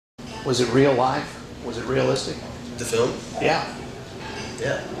Was it real life? Was it realistic? The film? Yeah.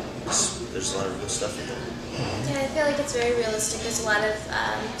 Yeah. There's a lot of real stuff in there. Yeah, I feel like it's very realistic. There's a lot of,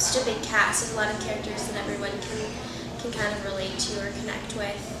 such a big cast, there's a lot of characters that everyone can kind of relate to or connect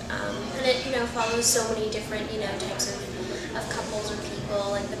with. And it, follows so many different, types of couples or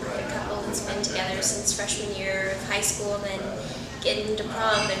people, like the perfect couple that's been together since freshman year of high school, and then getting into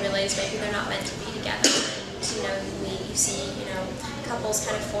prom, they realize maybe they're not meant to be together. And, you see, couples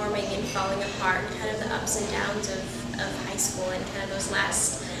kind of forming and falling apart, and kind of the ups and downs of high school, and kind of those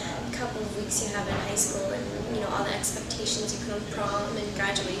last couple of weeks you have in high school, and all the expectations you put on prom and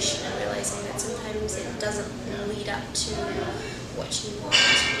graduation, and realizing that sometimes it doesn't lead up to what you want it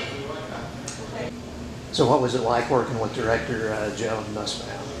to be. So what was it like working with director Joe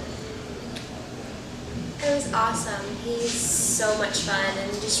Nussbaum? It was awesome. He's so much fun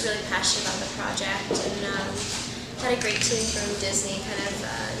and just really passionate about the project, and had a great team from Disney, kind of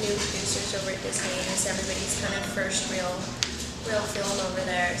new producers over at Disney, and it's everybody's kind of first real film over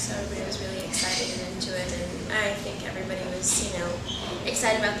there, so everybody was really excited and into it, and I think everybody was,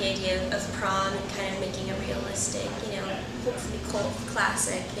 excited about the idea of prom and kind of making a realistic, hopefully cult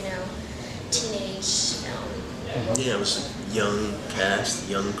classic, teenage film. Yeah, it was a young cast,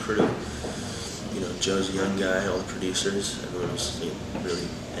 young crew. Joe's a young guy, all the producers, everyone was really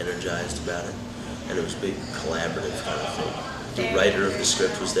energized about it, and it was a big collaborative kind of thing. The writer of the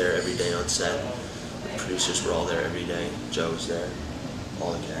script was there every day on set. Producers were all there every day. Joe was there.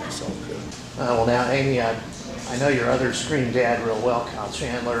 All the cast, all the crew. Well, now, Aimee, I know your other screen dad real well, Kyle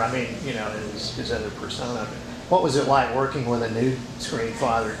Chandler. I mean, his other persona. What was it like working with a new screen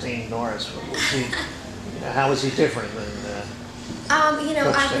father, Dean Norris? Was he, how was he different than?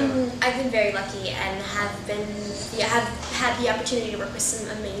 I've been very lucky and have had the opportunity to work with some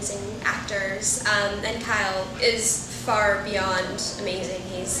amazing actors. And Kyle is far beyond amazing.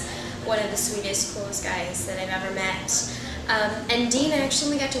 He's one of the sweetest, coolest guys that I've ever met. And Dean, I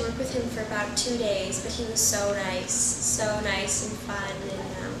actually only got to work with him for about 2 days, but he was so nice and fun,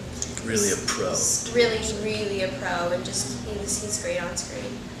 and really a pro. Really a pro, and just he's great on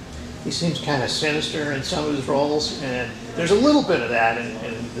screen. He seems kind of sinister in some of his roles, and there's a little bit of that in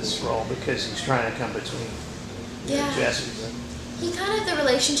this role because he's trying to come between Jesse. He kind of, the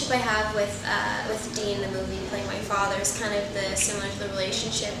relationship I have with Dean in the movie playing my father is kind of similar to the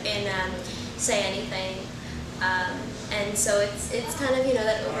relationship in Say Anything, and so it's kind of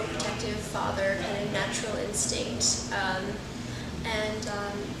that overprotective father kind of natural instinct, and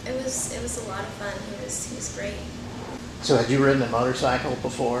it was a lot of fun. He was great. So had you ridden a motorcycle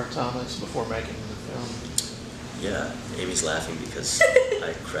before, Thomas, before making the film? Yeah, Amy's laughing because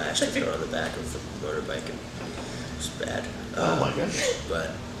I crashed with her on the back of the motorbike, and it was bad. Oh my goodness.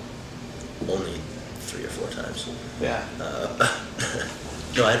 But only 3 or 4 times. Yeah.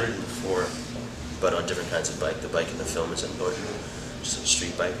 No, I'd ridden before, but on different kinds of bike. The bike in the film is a Norton, just a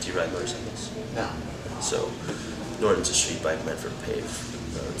street bike. Do you ride motorcycles? No. So Norton's a street bike meant for paved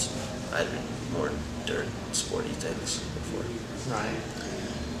roads. I'd ridden more dirt, sporty things before. Right.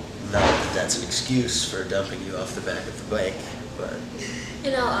 Not that that's an excuse for dumping you off the back of the bike, but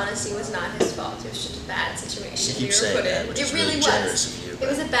in all honesty, it was not his fault. It was just a bad situation. You keep saying that, which is really generous of you. It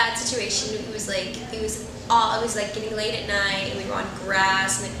was a bad situation. It was like getting late at night, and we were on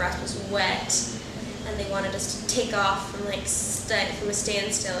grass, and the grass was wet, and they wanted us to take off from from a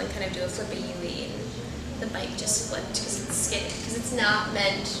standstill and kind of do a flippy U-E, and the bike just flipped because it's skidded, because it's not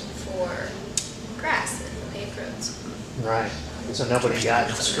meant for grass and for paved roads. Right. So nobody got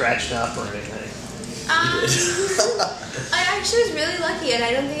scratched up or anything. I actually was really lucky, and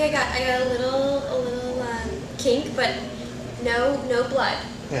I don't think I got a little kink, but no blood.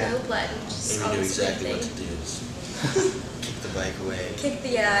 Yeah. No blood. Aimee knew exactly what to do. Kick the bike away.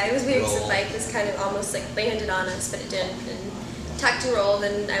 It was weird because the bike was kind of almost landed on us, but it didn't, and tucked and rolled,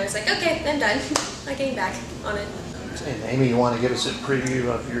 and I was like, okay, I'm done. I'm getting back on it. And Aimee, you want to give us a preview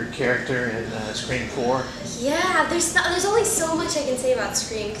of your character in Scream 4? Yeah, there's only so much I can say about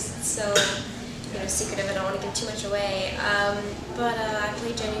Scream because it's so secretive. I don't want to give too much away. But I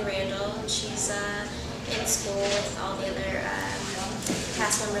play Jenny Randall, and she's in school with all the other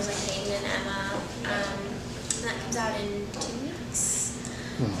cast members like Hayden and Emma. And that comes out in 2 weeks.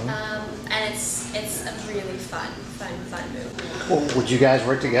 Mm-hmm. And it's a really fun movie. Well, would you guys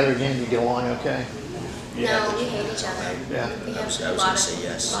work together again? Do you get along okay? Yeah. No, we hate each other. Yeah. We have a lot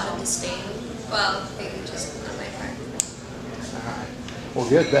of disdain. Well, maybe just on my part. All right. Well,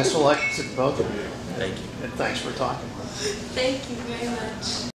 good. Best of luck to both of you. Thank you. And thanks for talking. Thank you very much.